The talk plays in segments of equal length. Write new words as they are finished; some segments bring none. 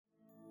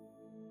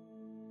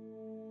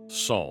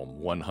Psalm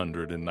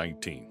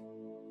 119.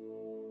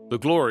 The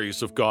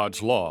glories of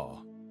God's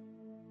law.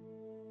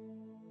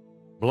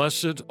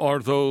 Blessed are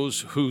those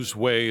whose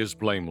way is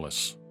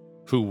blameless,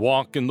 who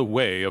walk in the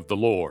way of the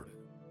Lord.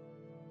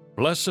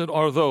 Blessed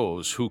are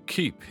those who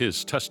keep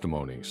his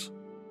testimonies,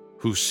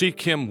 who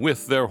seek him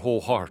with their whole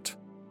heart,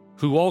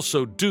 who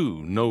also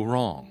do no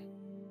wrong,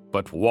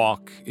 but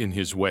walk in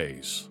his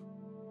ways.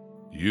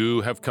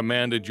 You have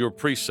commanded your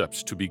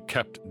precepts to be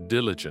kept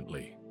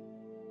diligently.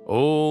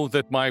 Oh,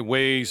 that my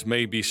ways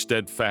may be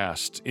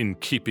steadfast in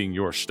keeping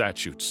your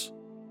statutes.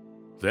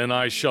 Then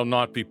I shall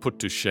not be put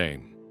to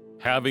shame,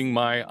 having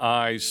my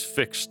eyes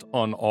fixed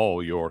on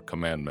all your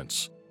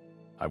commandments.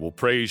 I will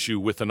praise you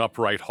with an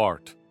upright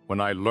heart when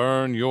I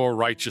learn your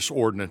righteous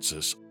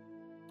ordinances.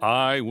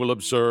 I will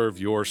observe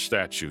your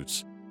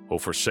statutes. Oh,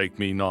 forsake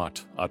me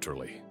not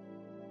utterly.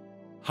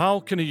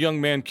 How can a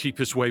young man keep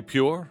his way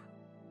pure?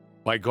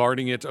 By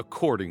guarding it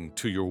according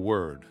to your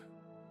word.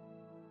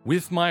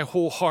 With my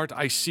whole heart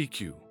I seek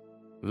you.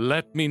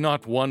 Let me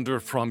not wander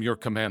from your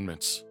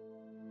commandments.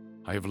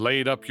 I have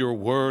laid up your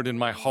word in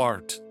my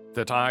heart,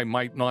 that I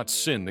might not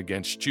sin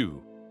against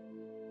you.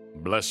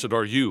 Blessed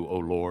are you, O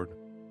Lord.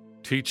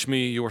 Teach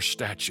me your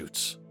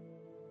statutes.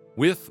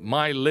 With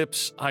my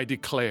lips I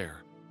declare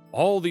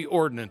all the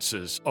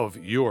ordinances of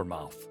your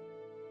mouth.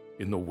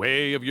 In the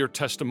way of your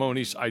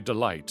testimonies I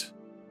delight,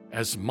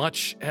 as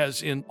much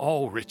as in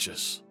all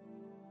riches.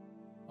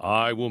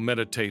 I will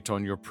meditate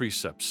on your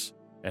precepts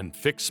and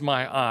fix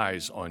my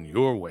eyes on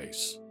your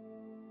ways.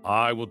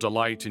 I will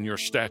delight in your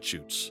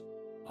statutes.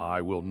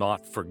 I will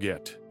not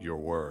forget your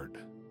word.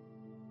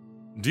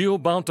 Deal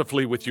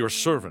bountifully with your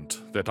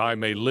servant, that I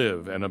may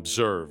live and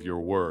observe your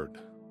word.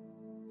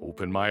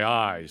 Open my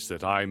eyes,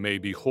 that I may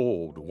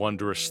behold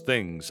wondrous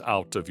things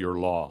out of your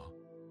law.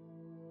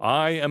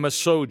 I am a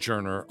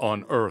sojourner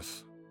on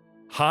earth.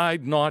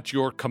 Hide not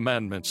your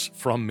commandments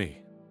from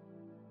me.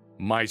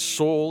 My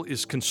soul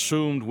is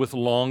consumed with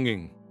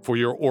longing for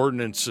your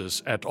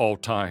ordinances at all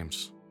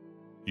times.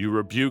 You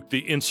rebuke the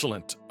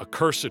insolent,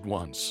 accursed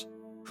ones,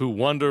 who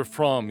wander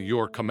from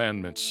your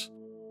commandments.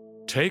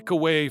 Take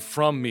away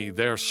from me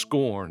their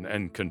scorn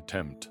and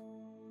contempt,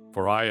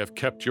 for I have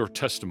kept your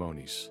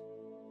testimonies.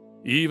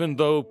 Even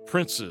though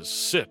princes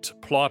sit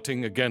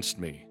plotting against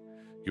me,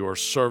 your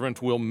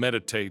servant will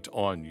meditate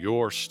on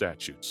your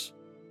statutes.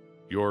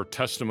 Your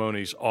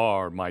testimonies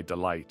are my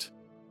delight.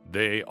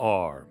 They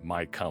are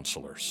my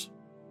counselors.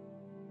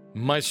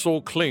 My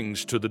soul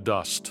clings to the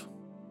dust.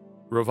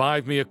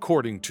 Revive me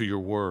according to your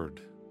word.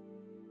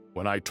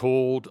 When I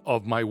told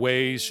of my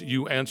ways,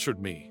 you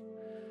answered me.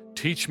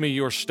 Teach me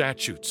your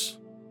statutes.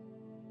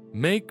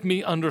 Make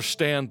me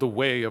understand the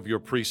way of your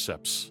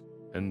precepts,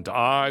 and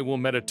I will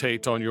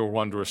meditate on your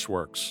wondrous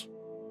works.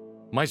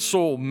 My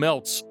soul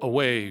melts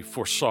away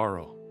for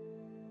sorrow.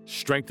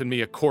 Strengthen me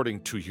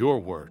according to your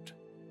word.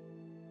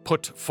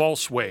 Put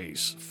false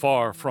ways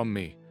far from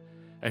me,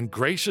 and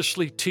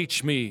graciously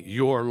teach me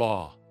your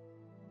law.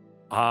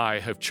 I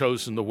have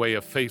chosen the way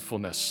of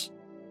faithfulness.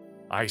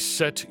 I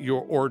set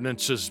your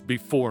ordinances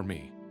before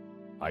me.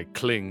 I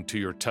cling to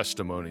your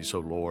testimonies, O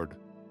Lord.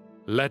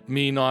 Let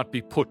me not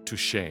be put to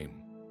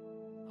shame.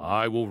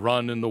 I will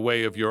run in the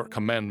way of your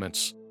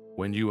commandments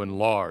when you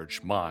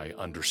enlarge my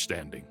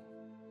understanding.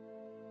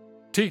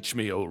 Teach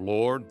me, O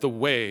Lord, the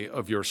way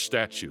of your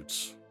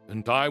statutes,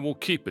 and I will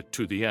keep it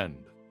to the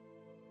end.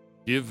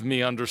 Give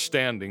me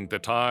understanding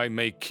that I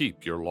may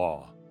keep your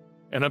law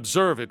and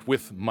observe it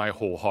with my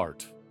whole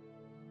heart.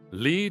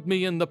 Lead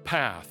me in the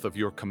path of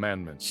your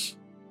commandments,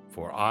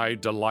 for I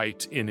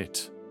delight in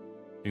it.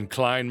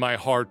 Incline my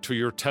heart to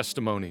your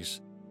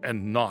testimonies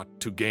and not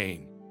to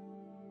gain.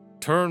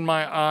 Turn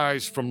my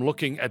eyes from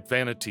looking at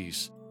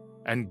vanities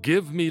and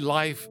give me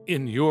life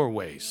in your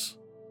ways.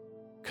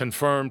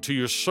 Confirm to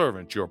your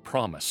servant your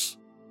promise,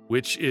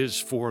 which is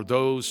for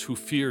those who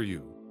fear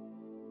you.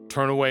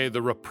 Turn away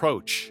the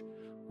reproach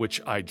which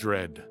I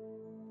dread,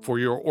 for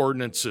your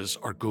ordinances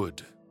are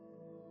good.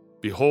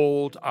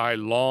 Behold, I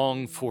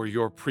long for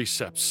your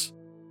precepts.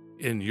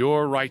 In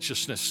your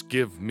righteousness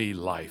give me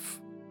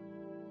life.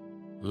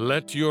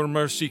 Let your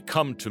mercy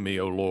come to me,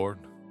 O Lord,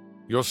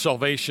 your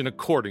salvation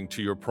according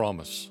to your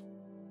promise.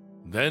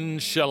 Then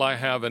shall I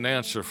have an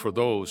answer for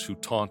those who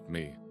taunt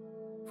me,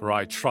 for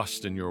I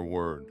trust in your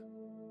word.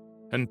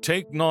 And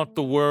take not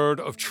the word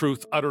of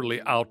truth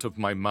utterly out of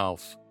my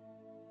mouth,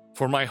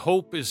 for my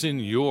hope is in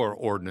your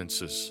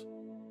ordinances.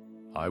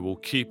 I will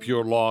keep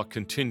your law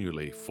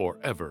continually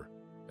forever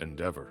and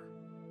ever,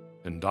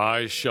 and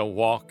I shall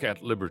walk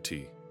at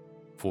liberty,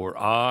 for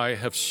I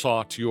have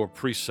sought your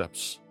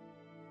precepts.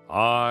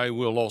 I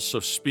will also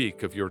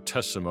speak of your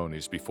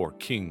testimonies before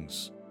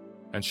kings,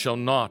 and shall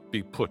not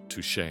be put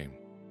to shame,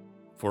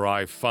 for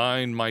I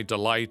find my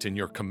delight in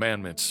your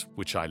commandments,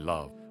 which I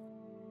love.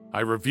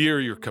 I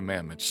revere your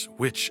commandments,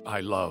 which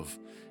I love,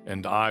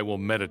 and I will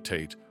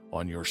meditate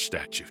on your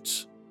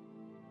statutes.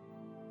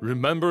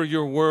 Remember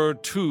your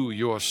word to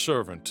your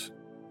servant,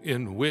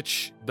 in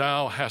which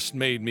thou hast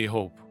made me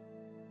hope.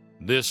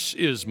 This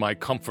is my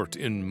comfort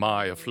in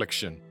my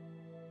affliction,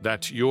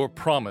 that your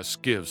promise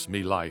gives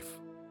me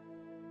life.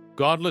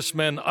 Godless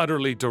men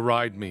utterly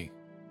deride me,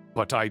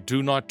 but I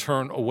do not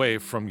turn away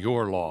from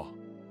your law.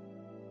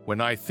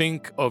 When I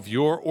think of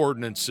your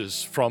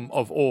ordinances from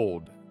of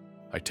old,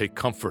 I take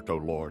comfort, O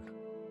Lord.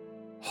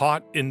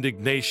 Hot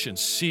indignation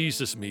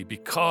seizes me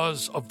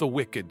because of the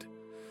wicked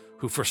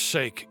who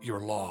forsake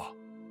your law.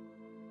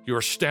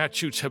 Your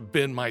statutes have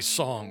been my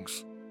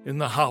songs in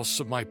the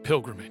house of my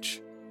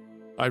pilgrimage.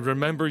 I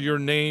remember your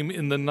name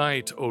in the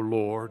night, O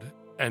Lord,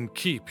 and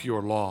keep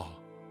your law.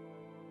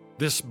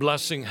 This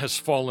blessing has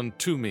fallen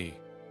to me,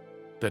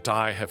 that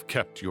I have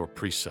kept your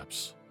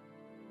precepts.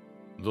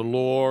 The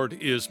Lord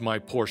is my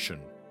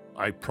portion.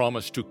 I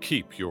promise to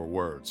keep your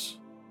words.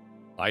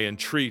 I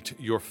entreat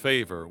your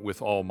favor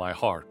with all my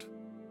heart.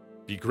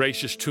 Be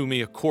gracious to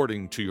me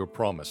according to your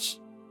promise.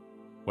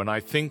 When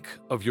I think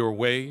of your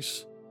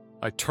ways,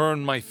 I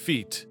turn my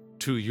feet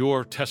to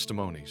your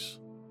testimonies.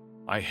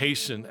 I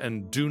hasten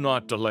and do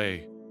not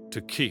delay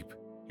to keep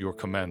your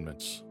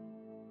commandments.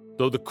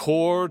 Though the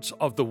cords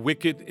of the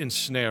wicked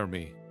ensnare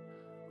me,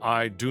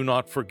 I do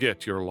not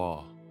forget your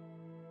law.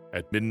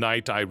 At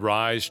midnight I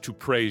rise to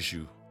praise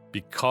you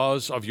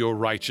because of your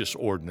righteous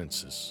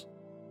ordinances.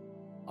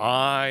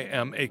 I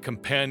am a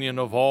companion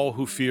of all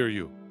who fear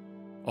you,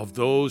 of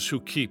those who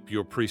keep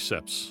your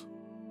precepts.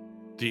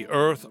 The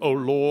earth, O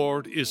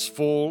Lord, is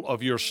full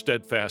of your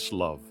steadfast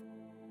love.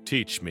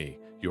 Teach me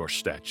your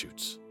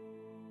statutes.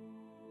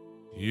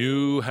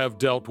 You have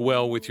dealt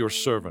well with your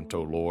servant,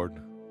 O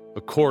Lord,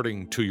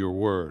 according to your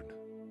word.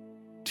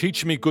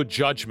 Teach me good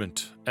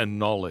judgment and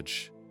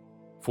knowledge,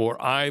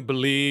 for I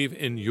believe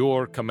in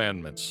your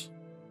commandments.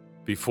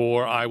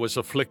 Before I was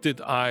afflicted,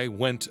 I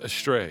went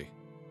astray,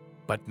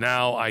 but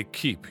now I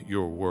keep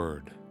your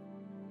word.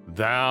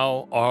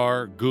 Thou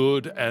art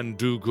good and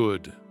do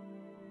good.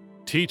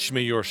 Teach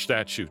me your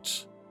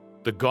statutes.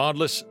 The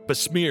godless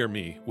besmear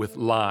me with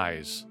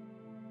lies,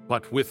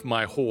 but with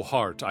my whole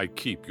heart I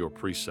keep your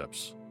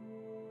precepts.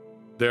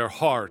 Their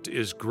heart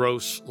is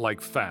gross like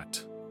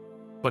fat,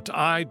 but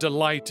I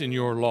delight in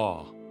your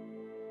law.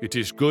 It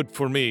is good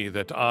for me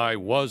that I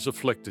was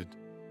afflicted,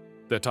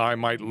 that I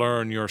might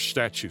learn your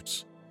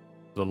statutes.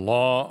 The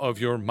law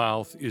of your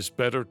mouth is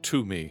better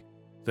to me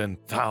than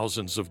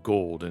thousands of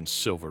gold and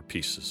silver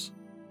pieces.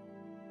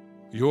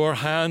 Your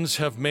hands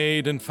have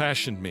made and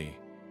fashioned me.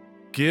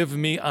 Give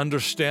me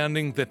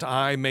understanding that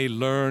I may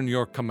learn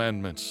your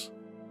commandments.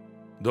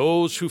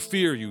 Those who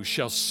fear you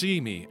shall see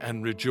me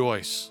and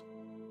rejoice,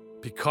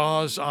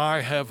 because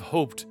I have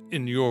hoped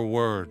in your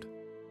word.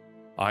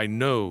 I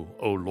know,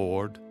 O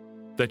Lord,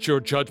 that your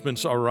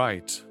judgments are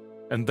right,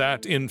 and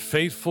that in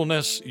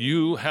faithfulness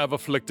you have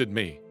afflicted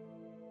me.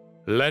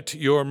 Let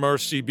your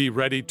mercy be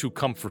ready to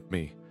comfort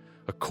me,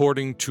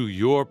 according to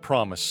your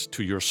promise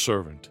to your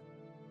servant.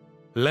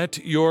 Let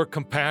your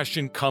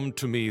compassion come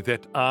to me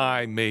that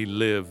I may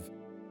live,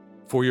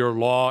 for your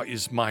law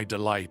is my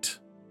delight.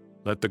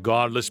 Let the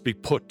godless be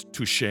put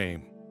to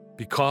shame,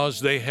 because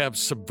they have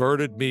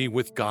subverted me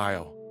with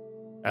guile.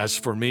 As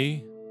for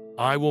me,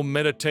 I will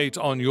meditate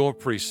on your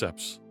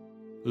precepts.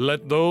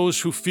 Let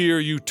those who fear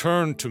you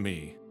turn to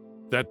me,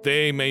 that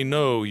they may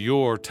know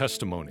your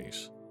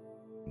testimonies.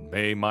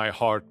 May my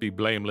heart be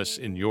blameless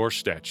in your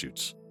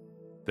statutes,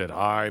 that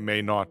I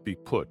may not be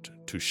put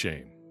to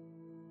shame.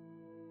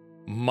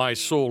 My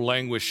soul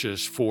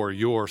languishes for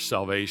your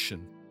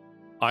salvation.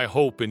 I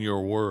hope in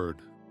your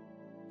word.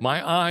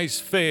 My eyes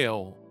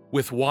fail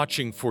with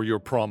watching for your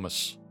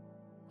promise.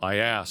 I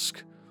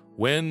ask,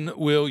 when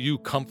will you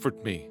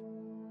comfort me?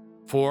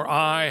 For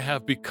I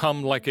have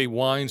become like a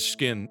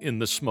wineskin in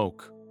the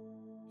smoke.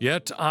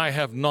 Yet I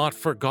have not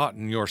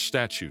forgotten your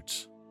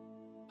statutes.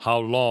 How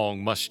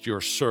long must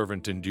your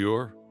servant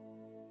endure?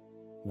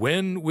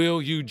 When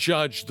will you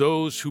judge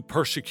those who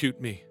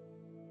persecute me?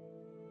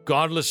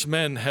 Godless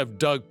men have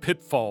dug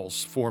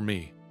pitfalls for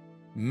me,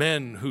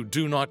 men who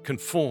do not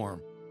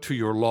conform to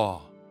your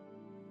law.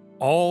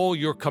 All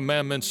your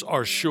commandments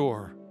are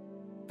sure.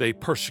 They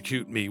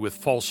persecute me with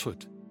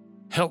falsehood.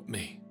 Help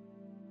me.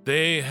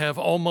 They have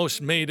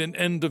almost made an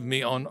end of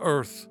me on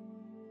earth,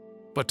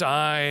 but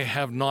I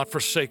have not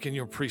forsaken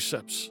your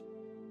precepts.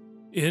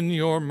 In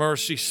your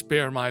mercy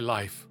spare my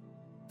life,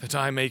 that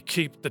I may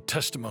keep the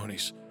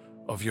testimonies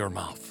of your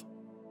mouth.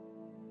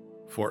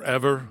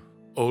 Forever,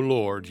 O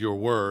Lord, your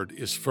word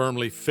is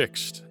firmly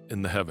fixed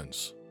in the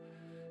heavens.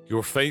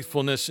 Your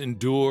faithfulness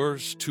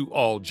endures to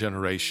all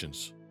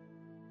generations.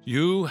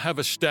 You have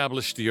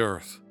established the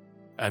earth,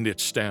 and it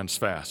stands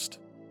fast.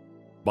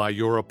 By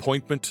your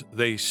appointment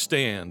they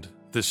stand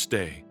this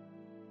day.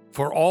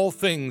 For all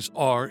things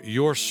are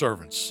your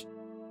servants.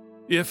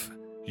 If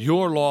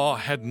your law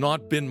had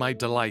not been my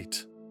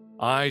delight,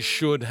 I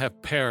should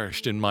have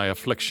perished in my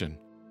affliction.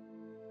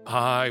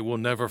 I will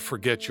never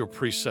forget your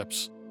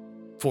precepts,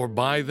 for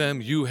by them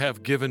you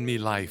have given me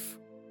life.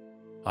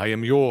 I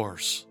am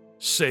yours,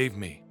 save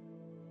me,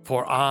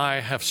 for I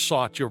have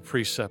sought your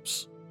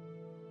precepts.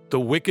 The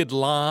wicked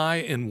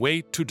lie in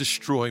wait to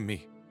destroy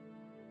me,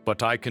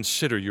 but I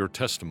consider your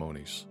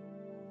testimonies.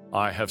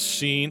 I have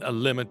seen a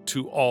limit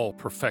to all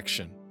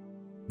perfection,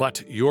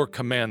 but your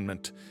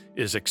commandment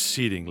is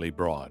exceedingly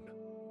broad.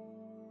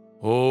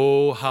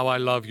 Oh, how I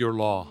love your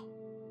law.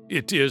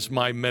 It is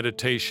my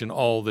meditation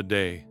all the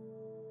day.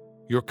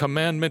 Your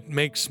commandment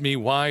makes me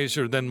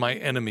wiser than my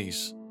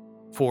enemies,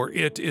 for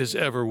it is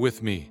ever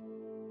with me.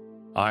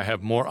 I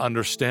have more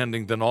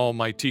understanding than all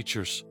my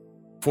teachers,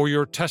 for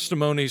your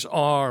testimonies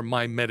are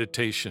my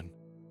meditation.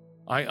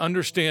 I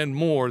understand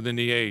more than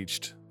the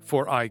aged,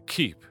 for I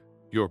keep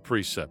your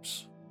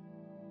precepts.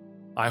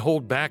 I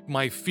hold back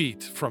my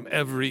feet from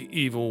every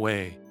evil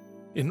way,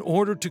 in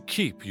order to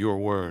keep your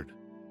word.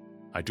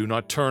 I do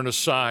not turn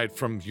aside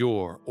from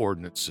your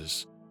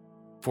ordinances,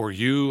 for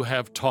you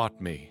have taught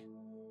me.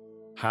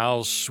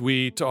 How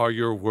sweet are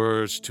your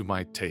words to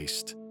my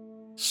taste,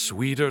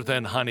 sweeter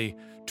than honey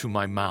to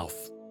my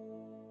mouth.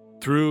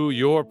 Through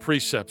your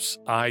precepts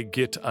I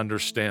get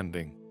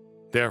understanding,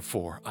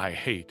 therefore I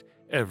hate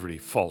every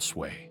false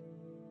way.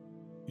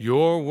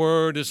 Your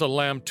word is a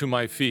lamp to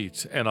my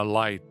feet and a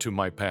light to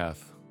my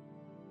path.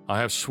 I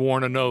have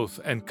sworn an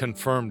oath and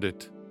confirmed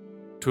it,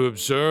 to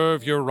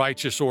observe your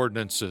righteous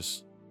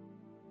ordinances.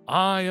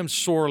 I am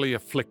sorely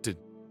afflicted.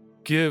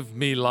 Give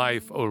me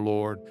life, O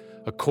Lord,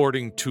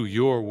 according to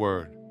your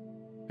word.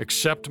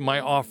 Accept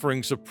my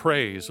offerings of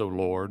praise, O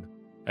Lord,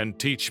 and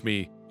teach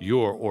me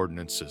your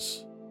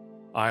ordinances.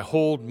 I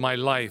hold my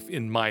life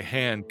in my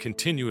hand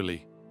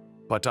continually,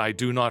 but I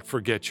do not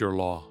forget your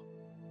law.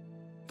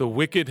 The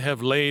wicked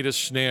have laid a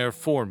snare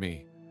for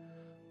me,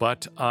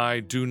 but I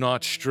do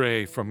not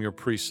stray from your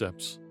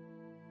precepts.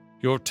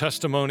 Your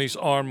testimonies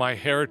are my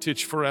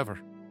heritage forever.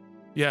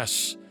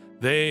 Yes,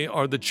 they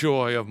are the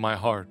joy of my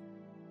heart.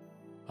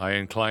 I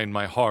incline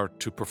my heart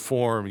to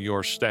perform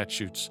your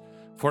statutes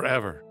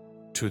forever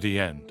to the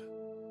end.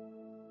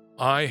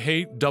 I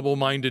hate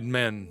double-minded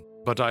men,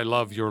 but I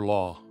love your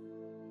law.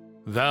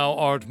 Thou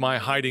art my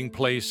hiding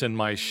place and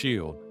my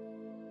shield.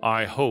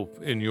 I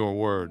hope in your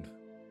word.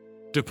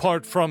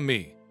 Depart from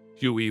me,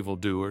 you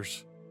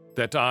evildoers,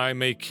 that I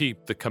may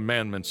keep the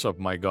commandments of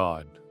my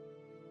God.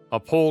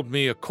 Uphold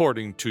me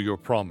according to your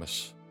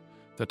promise,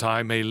 that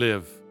I may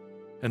live,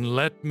 and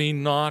let me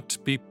not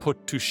be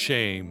put to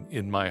shame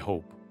in my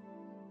hope.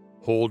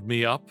 Hold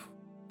me up,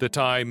 that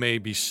I may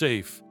be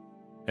safe,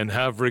 and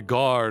have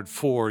regard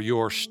for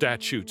your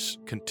statutes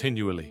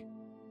continually.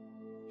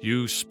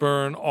 You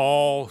spurn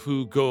all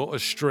who go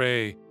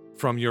astray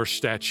from your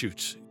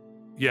statutes.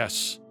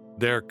 Yes,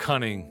 their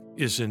cunning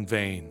is in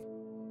vain.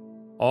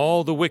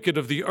 All the wicked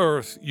of the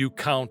earth you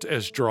count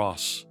as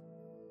dross.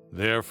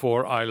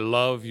 Therefore I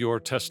love your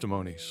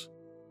testimonies.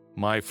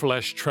 My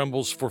flesh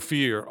trembles for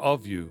fear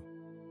of you,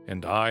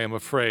 and I am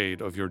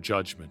afraid of your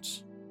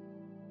judgments.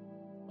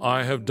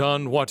 I have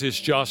done what is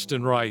just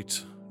and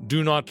right.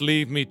 Do not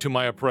leave me to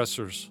my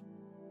oppressors.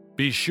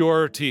 Be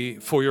surety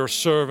for your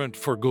servant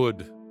for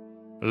good.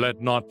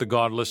 Let not the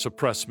godless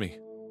oppress me.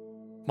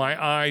 My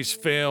eyes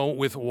fail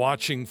with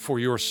watching for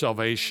your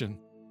salvation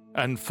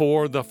and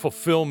for the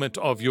fulfillment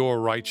of your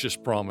righteous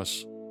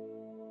promise.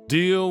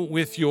 Deal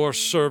with your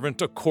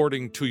servant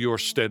according to your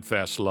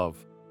steadfast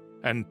love,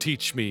 and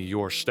teach me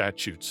your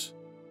statutes.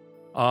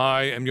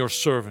 I am your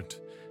servant.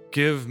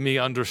 Give me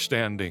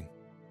understanding,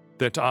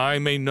 that I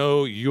may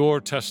know your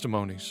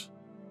testimonies.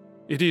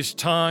 It is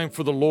time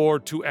for the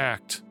Lord to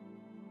act,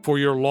 for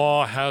your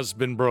law has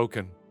been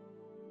broken.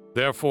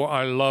 Therefore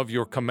I love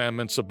your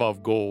commandments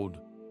above gold,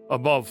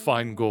 above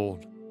fine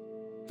gold.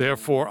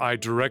 Therefore I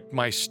direct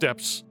my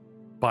steps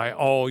by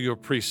all your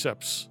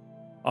precepts.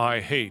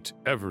 I hate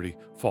every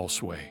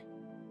false way.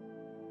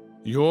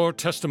 Your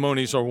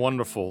testimonies are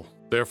wonderful,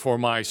 therefore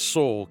my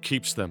soul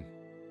keeps them.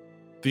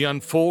 The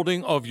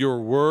unfolding of your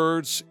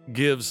words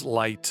gives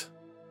light.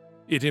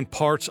 It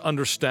imparts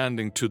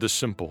understanding to the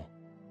simple.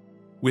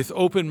 With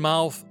open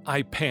mouth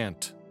I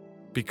pant,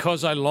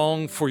 because I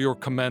long for your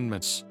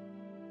commandments.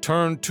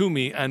 Turn to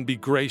me and be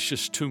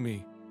gracious to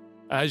me,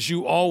 as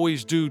you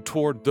always do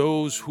toward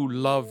those who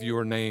love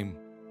your name.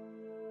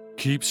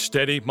 Keep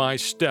steady my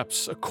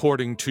steps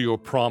according to your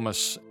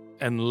promise,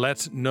 and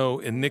let no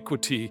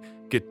iniquity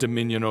get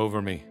dominion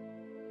over me.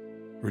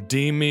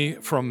 Redeem me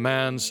from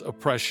man's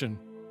oppression,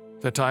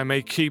 that I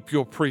may keep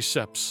your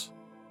precepts.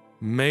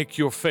 Make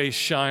your face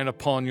shine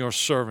upon your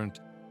servant,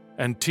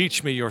 and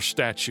teach me your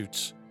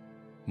statutes.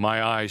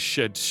 My eyes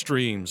shed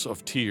streams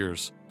of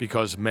tears,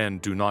 because men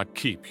do not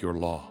keep your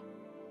law.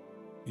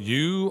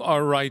 You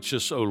are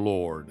righteous, O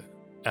Lord,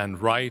 and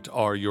right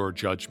are your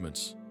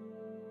judgments.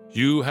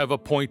 You have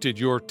appointed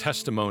your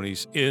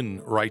testimonies in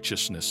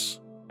righteousness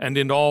and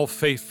in all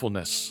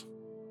faithfulness.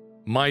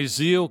 My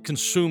zeal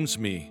consumes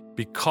me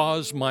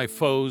because my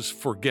foes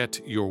forget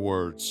your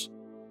words.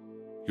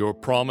 Your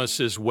promise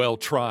is well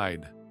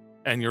tried,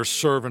 and your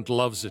servant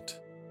loves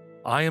it.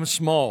 I am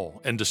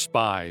small and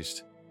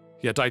despised,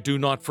 yet I do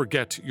not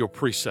forget your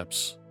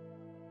precepts.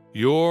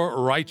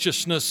 Your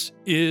righteousness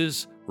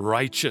is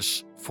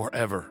righteous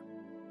forever,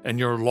 and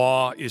your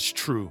law is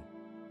true.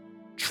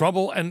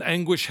 Trouble and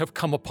anguish have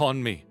come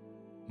upon me,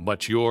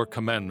 but your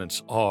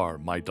commandments are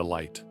my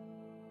delight.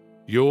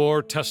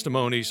 Your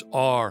testimonies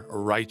are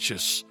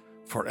righteous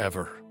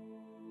forever.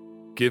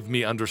 Give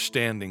me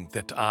understanding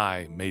that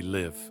I may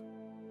live.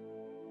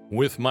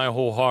 With my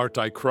whole heart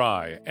I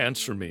cry,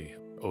 answer me,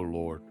 O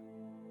Lord.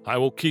 I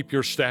will keep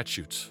your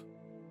statutes.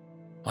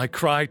 I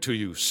cry to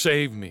you,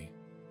 save me,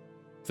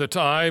 that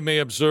I may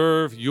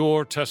observe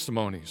your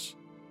testimonies.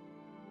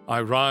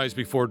 I rise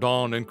before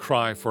dawn and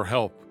cry for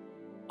help.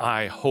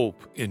 I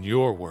hope in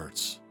your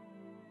words.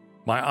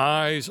 My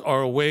eyes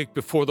are awake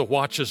before the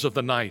watches of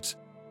the night,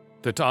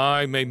 that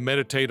I may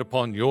meditate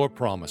upon your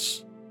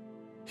promise.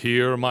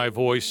 Hear my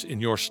voice in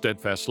your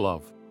steadfast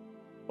love.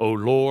 O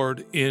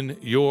Lord, in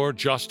your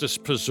justice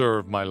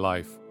preserve my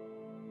life.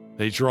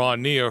 They draw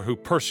near who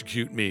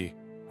persecute me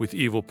with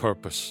evil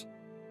purpose.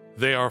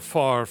 They are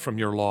far from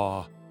your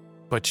law,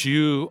 but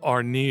you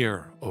are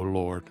near, O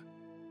Lord,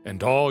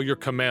 and all your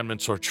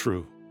commandments are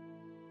true.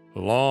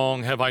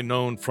 Long have I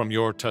known from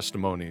your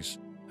testimonies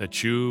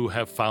that you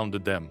have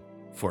founded them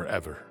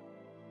forever.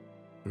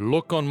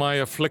 Look on my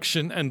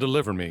affliction and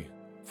deliver me,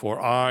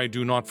 for I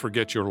do not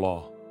forget your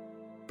law.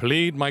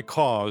 Plead my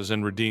cause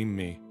and redeem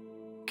me.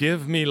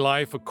 Give me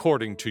life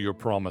according to your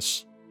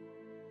promise.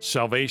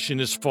 Salvation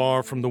is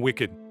far from the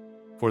wicked,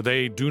 for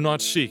they do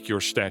not seek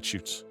your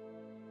statutes.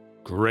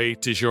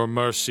 Great is your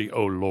mercy,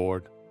 O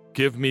Lord.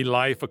 Give me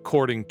life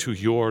according to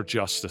your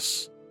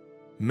justice.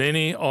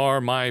 Many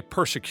are my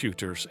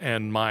persecutors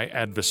and my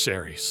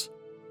adversaries,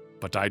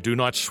 but I do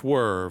not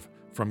swerve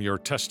from your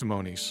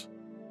testimonies.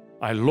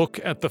 I look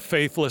at the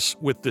faithless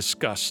with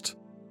disgust,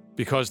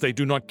 because they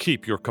do not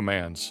keep your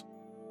commands.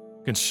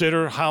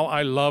 Consider how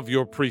I love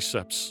your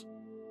precepts.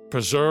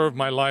 Preserve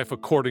my life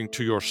according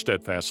to your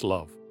steadfast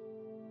love.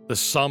 The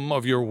sum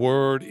of your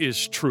word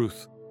is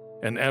truth,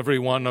 and every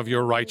one of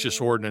your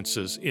righteous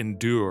ordinances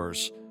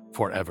endures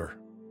forever.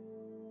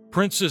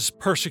 Princes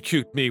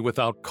persecute me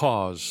without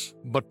cause,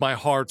 but my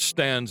heart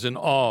stands in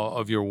awe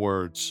of your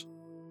words.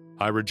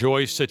 I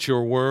rejoice at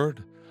your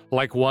word,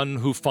 like one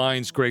who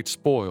finds great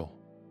spoil.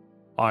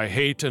 I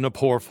hate and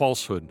abhor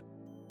falsehood,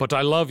 but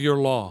I love your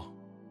law.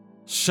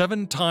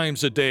 7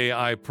 times a day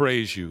I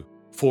praise you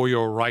for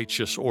your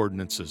righteous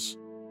ordinances.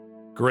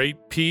 Great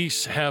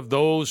peace have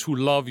those who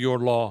love your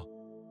law.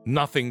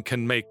 Nothing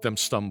can make them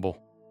stumble.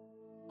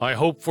 I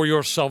hope for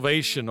your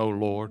salvation, O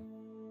Lord,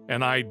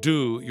 and I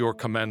do your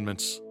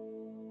commandments.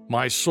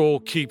 My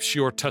soul keeps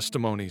your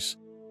testimonies.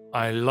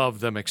 I love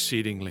them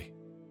exceedingly.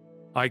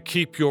 I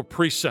keep your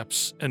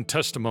precepts and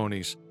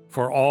testimonies,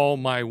 for all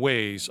my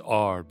ways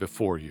are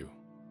before you.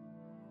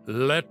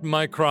 Let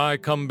my cry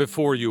come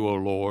before you, O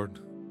Lord.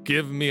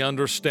 Give me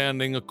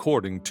understanding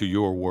according to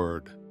your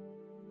word.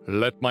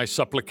 Let my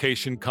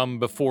supplication come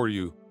before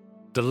you.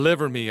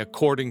 Deliver me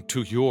according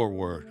to your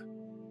word.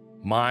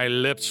 My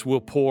lips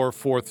will pour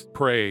forth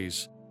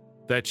praise,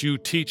 that you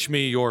teach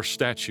me your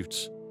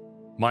statutes.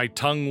 My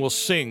tongue will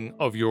sing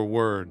of your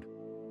word,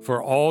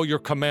 for all your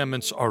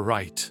commandments are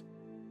right.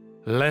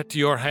 Let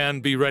your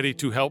hand be ready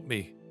to help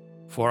me,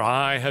 for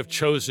I have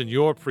chosen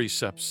your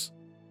precepts.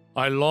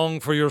 I long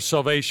for your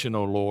salvation,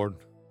 O Lord,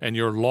 and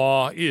your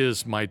law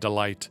is my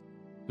delight.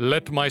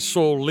 Let my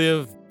soul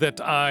live that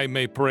I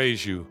may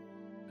praise you,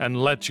 and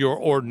let your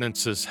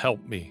ordinances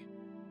help me.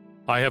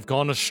 I have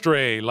gone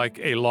astray like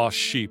a lost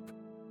sheep.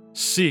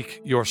 Seek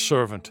your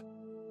servant,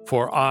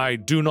 for I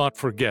do not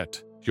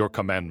forget your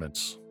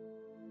commandments.